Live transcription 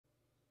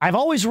I've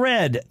always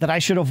read that I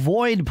should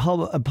avoid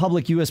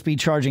public USB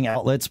charging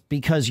outlets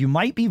because you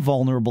might be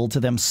vulnerable to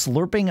them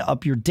slurping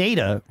up your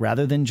data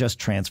rather than just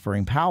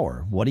transferring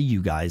power. What do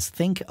you guys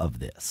think of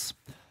this?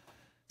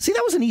 See,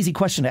 that was an easy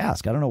question to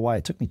ask. I don't know why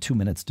it took me 2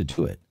 minutes to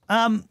do it.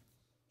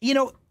 You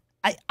know,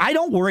 I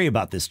don't worry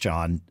about this,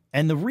 John.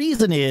 And the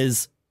reason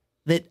is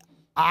that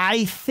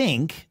I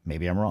think,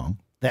 maybe I'm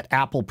wrong, that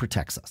Apple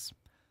protects us.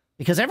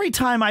 Because every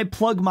time I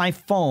plug my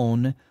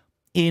phone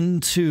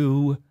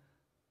into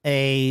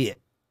like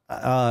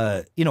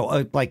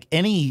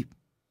any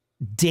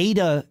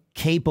data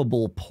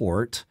capable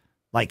port,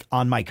 like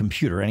on my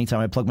computer, anytime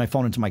I plug my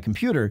phone into my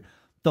computer,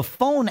 the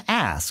phone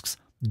asks,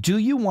 do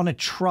you want to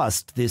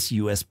trust this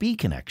USB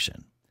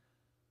connection?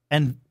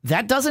 And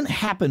that doesn't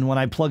happen when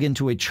I plug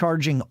into a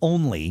charging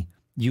only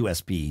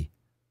USB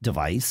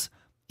device.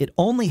 It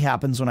only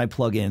happens when I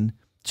plug in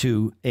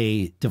to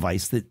a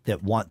device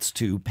that wants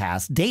to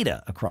pass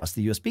data across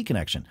the USB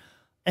connection.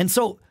 And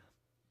so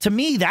to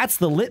me, that's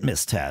the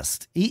litmus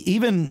test.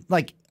 Even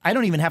like, I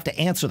don't even have to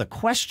answer the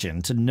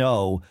question to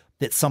know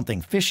that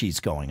something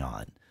fishy's going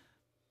on.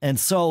 And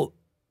so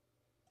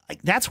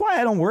that's why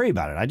I don't worry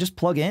about it. I just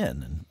plug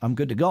in and I'm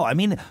good to go. I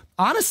mean,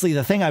 honestly,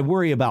 the thing I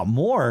worry about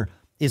more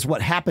is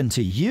what happened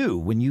to you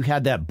when you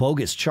had that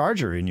bogus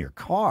charger in your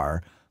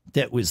car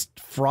that was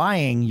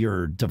frying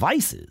your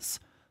devices.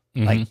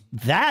 Mm-hmm. Like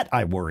that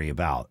I worry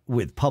about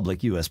with public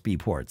USB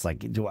ports.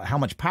 Like how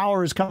much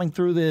power is coming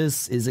through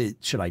this?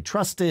 Should I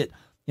trust it?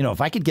 You know,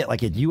 if I could get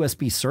like a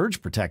USB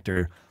surge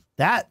protector,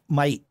 I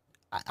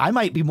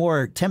might be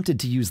more tempted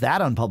to use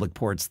that on public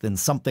ports than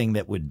something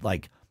that would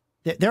like,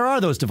 there are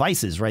those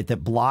devices, right,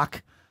 that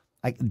block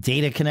like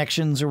data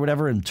connections or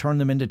whatever and turn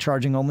them into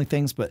charging only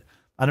things. But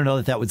I don't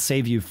know that would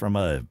save you from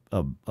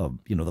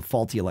the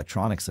faulty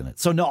electronics in it.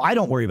 So no, I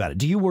don't worry about it.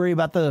 Do you worry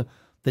about the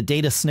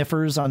data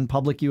sniffers on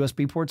public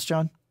USB ports,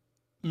 John?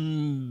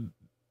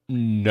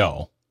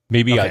 No,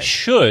 maybe okay. I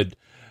should.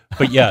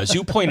 But yeah, as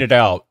you pointed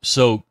out,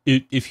 so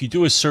if you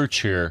do a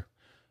search here,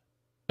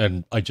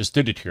 and I just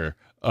did it here,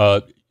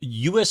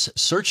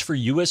 search for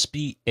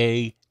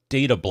USB-A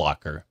data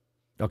blocker.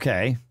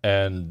 Okay.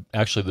 And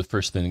actually the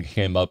first thing that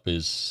came up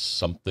is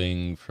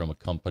something from a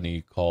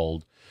company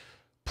called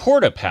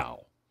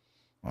PortaPow.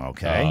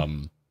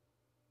 Okay.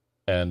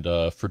 And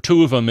for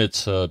two of them,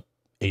 it's $8.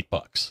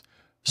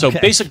 So okay.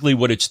 basically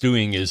what it's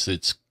doing is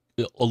it's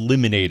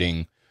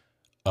eliminating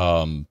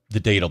the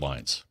data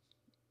lines.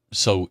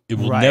 So it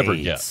will never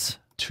get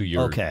to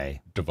your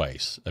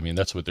device. I mean,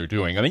 that's what they're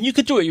doing. I mean, you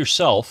could do it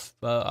yourself.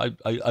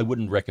 I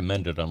wouldn't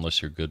recommend it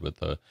unless you're good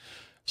with a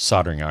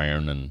soldering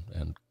iron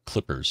and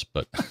clippers.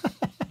 But,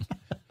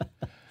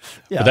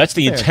 yeah, but that's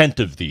the intent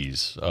of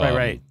these.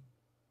 Right.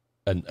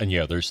 And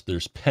yeah,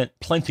 there's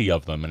plenty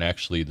of them. And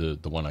actually,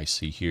 the one I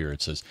see here,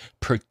 it says,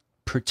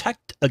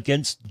 protect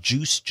against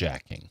juice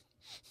jacking.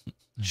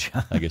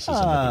 I guess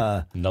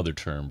is another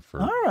term for.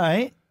 All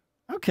right.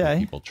 Okay.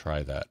 People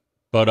try that.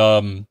 But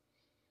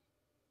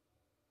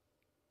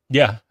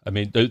yeah, I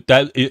mean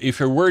that if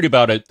you're worried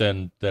about it,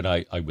 then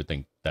I would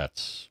think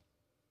that's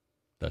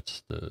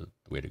the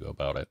way to go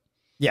about it.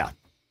 Yeah.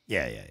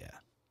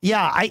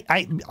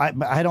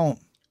 I don't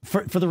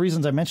for the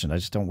reasons I mentioned. I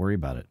just don't worry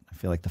about it. I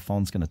feel like the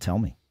phone's going to tell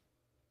me.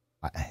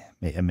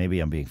 Maybe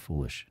I'm being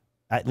foolish.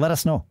 Let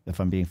us know if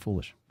I'm being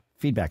foolish.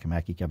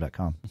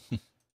 Feedback@macgeekgab.com.